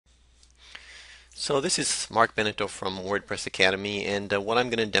So this is Mark Benito from WordPress Academy, and what I'm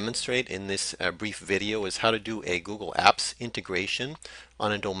going to demonstrate in this brief video is how to do a Google Apps integration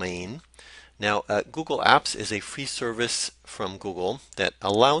on a domain. Now, Google Apps is a free service from Google that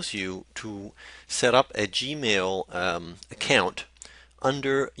allows you to set up a Gmail account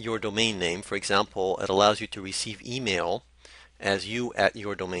under your domain name. For example, it allows you to receive email as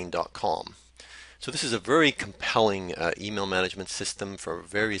you@yourdomain.com. So this is a very compelling email management system for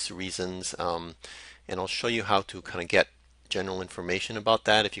various reasons, and I'll show you how to kind of get general information about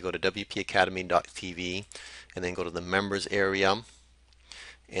that. If you go to wpacademy.tv and then go to the members area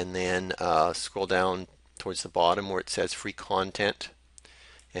and then scroll down towards the bottom where it says free content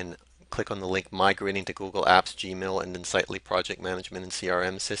and click on the link migrating to Google Apps, Gmail, and Insightly Project Management and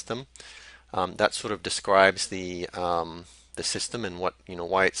CRM system. That sort of describes the system and what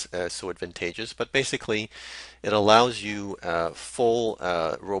why it's so advantageous. But basically, it allows you full,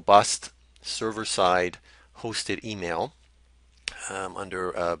 robust server-side hosted email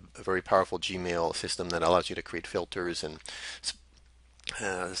under a very powerful Gmail system that allows you to create filters and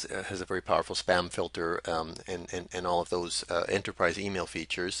has a very powerful spam filter and all of those enterprise email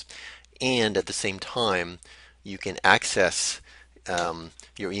features. And at the same time, you can access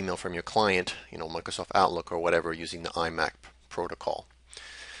your email from your client, Microsoft Outlook or whatever, using the IMAP protocol.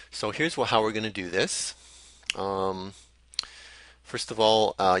 So here's how we're going to do this. First of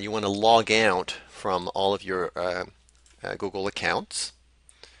all, you want to log out from all of your Google accounts,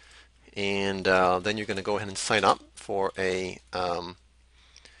 and then you're going to go ahead and sign up for a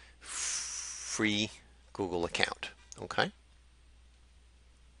free Google account. Okay?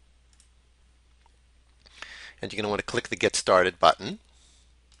 And you're going to want to click the Get Started button.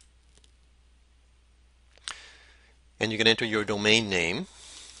 And you're going to enter your domain name,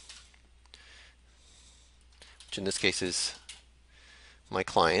 which in this case is my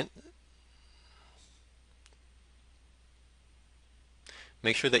client.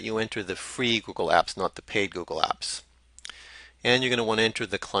 Make sure that you enter the free Google Apps, not the paid Google Apps. And you're going to want to enter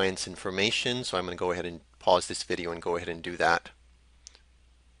the client's information, so I'm going to go ahead and pause this video and go ahead and do that.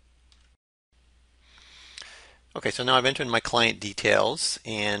 Okay, so now I've entered my client details,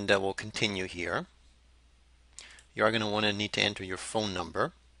 and we'll continue here. You are going to need to enter your phone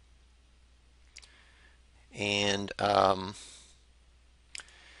number, and it's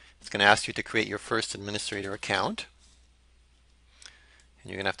going to ask you to create your first administrator account,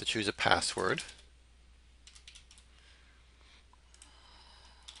 and you're going to have to choose a password.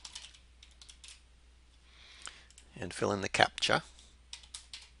 And fill in the CAPTCHA.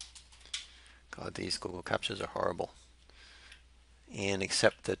 God, these Google CAPTCHAs are horrible. And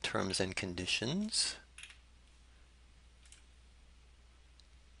accept the terms and conditions.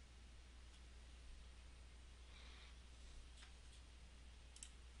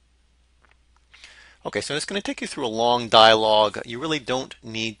 Okay, so it's going to take you through a long dialogue. You really don't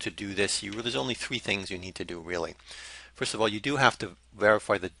need to do this. There's only three things you need to do, really. First of all, you do have to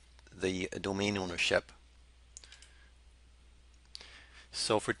verify the domain ownership.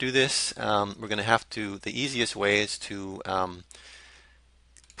 So for do this, we're going to have to, the easiest way is to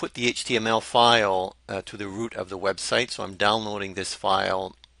put the HTML file to the root of the website. So I'm downloading this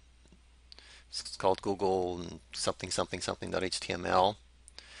file. It's called Google something something something.html.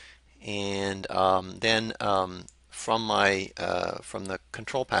 And then from the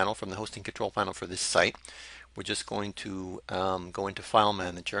control panel, from the hosting control panel for this site, we're just going to go into File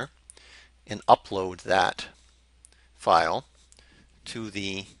Manager and upload that file to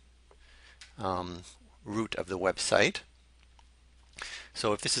the root of the website.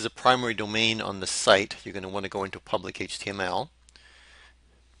 So if this is a primary domain on the site, you're going to want to go into Public HTML,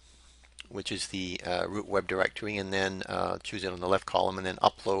 which is the root web directory, and then choose it on the left column, and then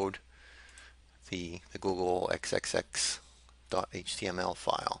upload the Google xxx.html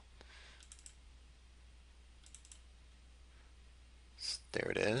file.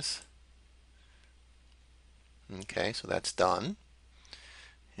 There it is. Okay, so that's done.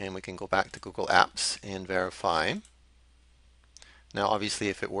 And we can go back to Google Apps and verify. Now, obviously,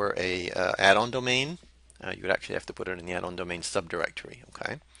 if it were a add-on domain, you would actually have to put it in the add-on domain subdirectory.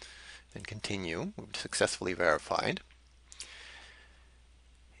 Okay, then continue. We've successfully verified.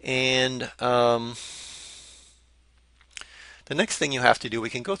 And the next thing you have to do, we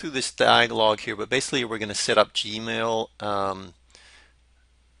can go through this dialog here, but basically we're going to set up Gmail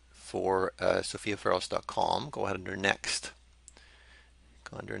for sophiaferros.com. Go ahead under Next.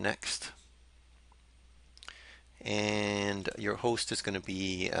 Go under Next. And your host is going to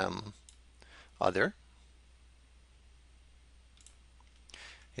be Other.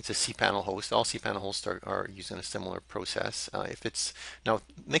 It's a cPanel host. All cPanel hosts are using a similar process. If it's now,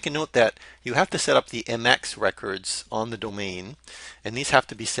 make a note that you have to set up the MX records on the domain, and these have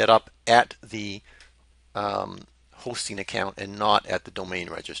to be set up at the hosting account and not at the domain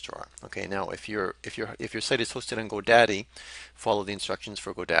registrar. Okay, now if your site is hosted on GoDaddy, follow the instructions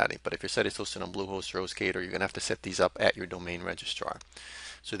for GoDaddy. But if your site is hosted on Bluehost or Hostgator, you're going to have to set these up at your domain registrar.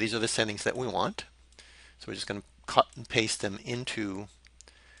 So these are the settings that we want. So we're just going to cut and paste them into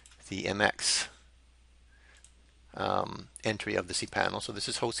the MX entry of the cPanel. So this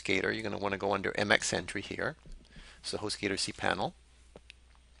is Hostgator. You're going to want to go under MX entry here. So Hostgator cPanel.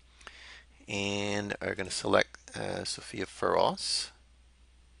 And are going to select Sophia Feroz.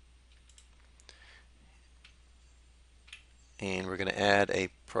 And we're going to add a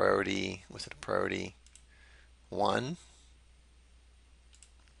priority, was it a priority 1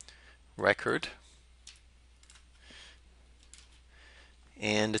 record.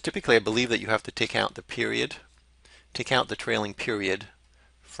 And typically I believe that you have to take out the period, take out the trailing period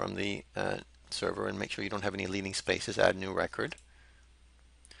from the server and make sure you don't have any leading spaces. Add new record.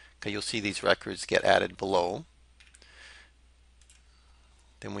 Okay, you'll see these records get added below.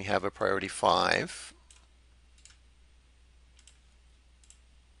 Then we have a priority 5.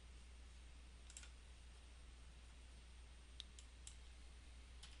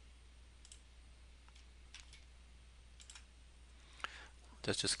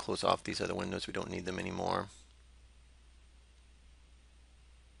 Let's just close off these other windows. We don't need them anymore.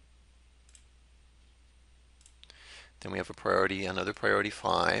 Then we have a priority, another priority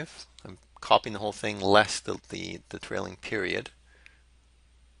 5. I'm copying the whole thing less the trailing period.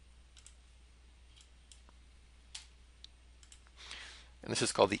 And this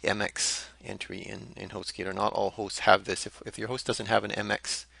is called the MX entry in Hostgator. Not all hosts have this. If your host doesn't have an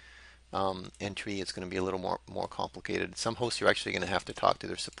MX entry, it's going to be a little more complicated. Some hosts you're actually going to have to talk to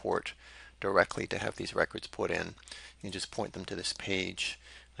their support directly to have these records put in. You can just point them to this page.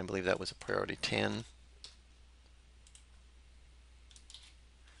 I believe that was a priority 10.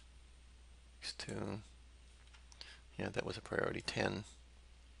 Yeah, that was a priority 10.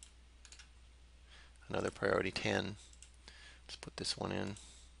 Another priority 10. Let's put this one in.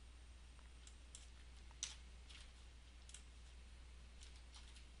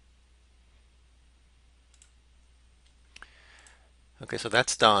 Okay, so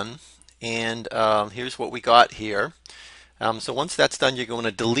that's done. And here's what we got here. So once that's done, you're going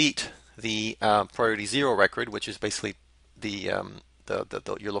to delete the priority 0 record, which is basically the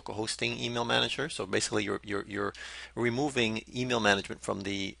your local hosting email manager. So basically, you're removing email management from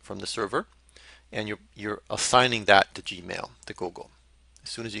the server, and you're assigning that to Gmail, to Google. As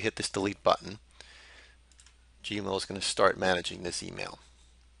soon as you hit this delete button, Gmail is going to start managing this email.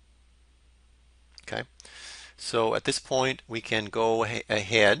 Okay. So at this point, we can go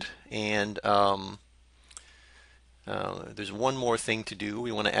ahead and there's one more thing to do.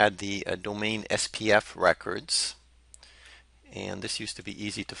 We want to add the domain SPF records. And this used to be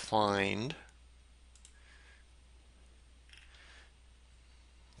easy to find.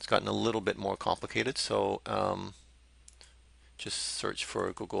 It's gotten a little bit more complicated. So just search for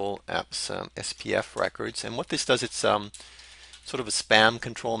Google Apps SPF records. And what this does, it's sort of a spam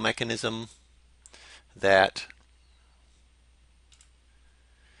control mechanism that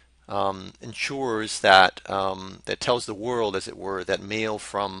ensures that that tells the world, as it were, that mail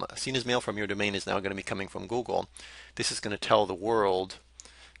from seen as mail from your domain is now going to be coming from Google. This is going to tell the world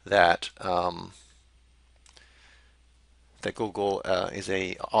that that Google is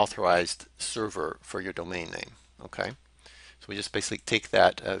a authorized server for your domain name. Okay, so we just basically take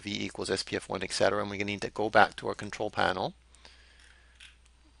that v equals SPF1, etc., and we're going to need to go back to our control panel,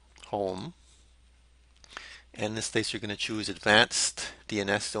 home. And in this case, you're going to choose Advanced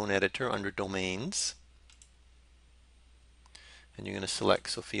DNS Zone Editor under Domains. And you're going to select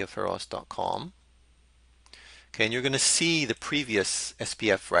sophiaferoz.com. Okay, and you're going to see the previous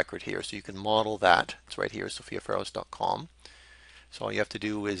SPF record here, so you can model that. It's right here, sophiaferoz.com. So all you have to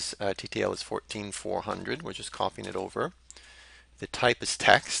do is TTL is 14400. We're just copying it over. The type is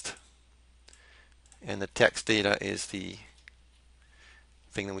text, and the text data is the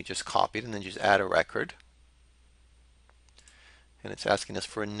thing that we just copied, and then just add a record. And it's asking us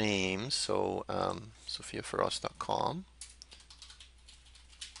for a name, so sophiaferoz.com.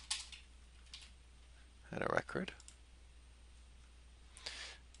 Add a record.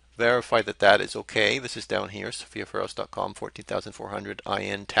 Verify that that is okay. This is down here, sophiaferoz.com, 14,400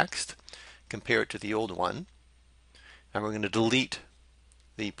 IN text. Compare it to the old one. And we're going to delete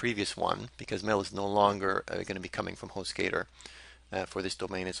the previous one because mail is no longer going to be coming from Hostgator for this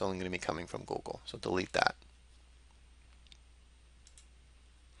domain. It's only going to be coming from Google. So delete that.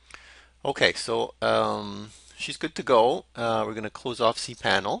 Okay, so she's good to go. We're going to close off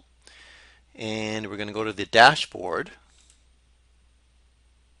cPanel and we're going to go to the dashboard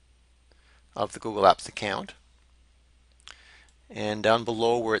of the Google Apps account. And down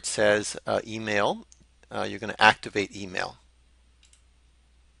below where it says email, you're going to activate email.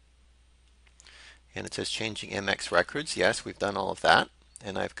 And it says changing MX records. Yes, we've done all of that.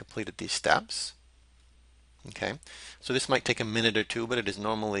 And I've completed these steps. Okay, so this might take a minute or two, but it is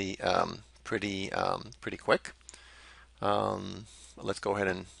normally pretty quick. Let's go ahead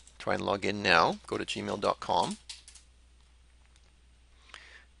and try and log in now. Go to gmail.com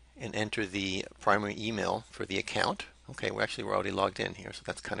and enter the primary email for the account. Okay, we're already logged in here, so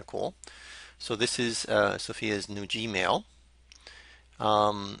that's kind of cool. So this is Sophia's new Gmail.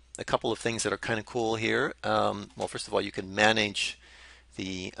 A couple of things that are kind of cool here. Well, first of all, you can manage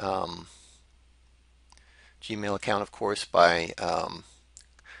the Gmail account, of course, by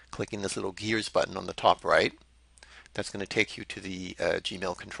clicking this little gears button on the top right. That's going to take you to the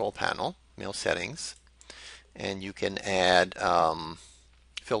Gmail control panel, mail settings, and you can add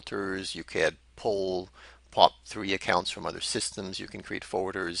filters. You can pop 3 accounts from other systems. You can create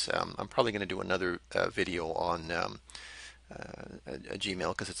forwarders. I'm probably going to do another video on a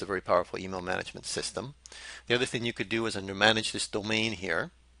Gmail because it's a very powerful email management system. The other thing you could do is under manage this domain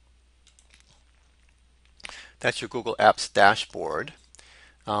here. That's your Google Apps dashboard.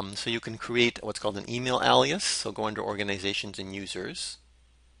 So you can create what's called an email alias. So go under organizations and users.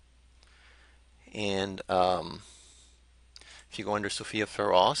 And if you go under Sophia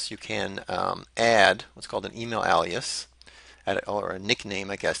Feroz, you can add what's called an email alias or a nickname,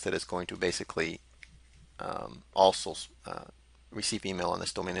 I guess, that is going to basically also receive email on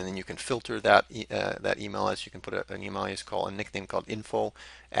this domain, and then you can filter that that email as you can put an email alias called a nickname called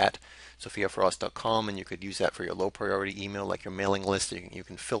info@sophiaferoz.com, and you could use that for your low priority email like your mailing list. You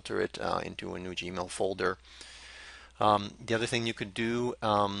can filter it into a new Gmail folder. The other thing you could do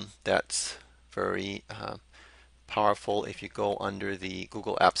that's very powerful, if you go under the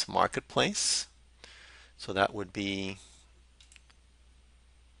Google Apps Marketplace, so that would be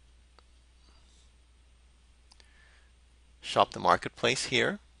shop the marketplace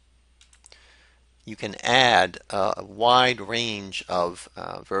here. You can add a wide range of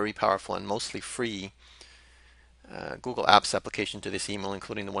very powerful and mostly free Google Apps application to this email,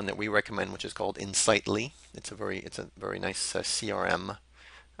 including the one that we recommend, which is called Insightly. It's a very nice CRM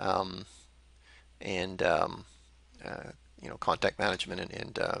and contact management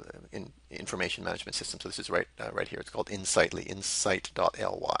and information management system. So this is right here. It's called Insightly,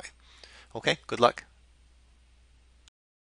 insight.ly. Okay, good luck.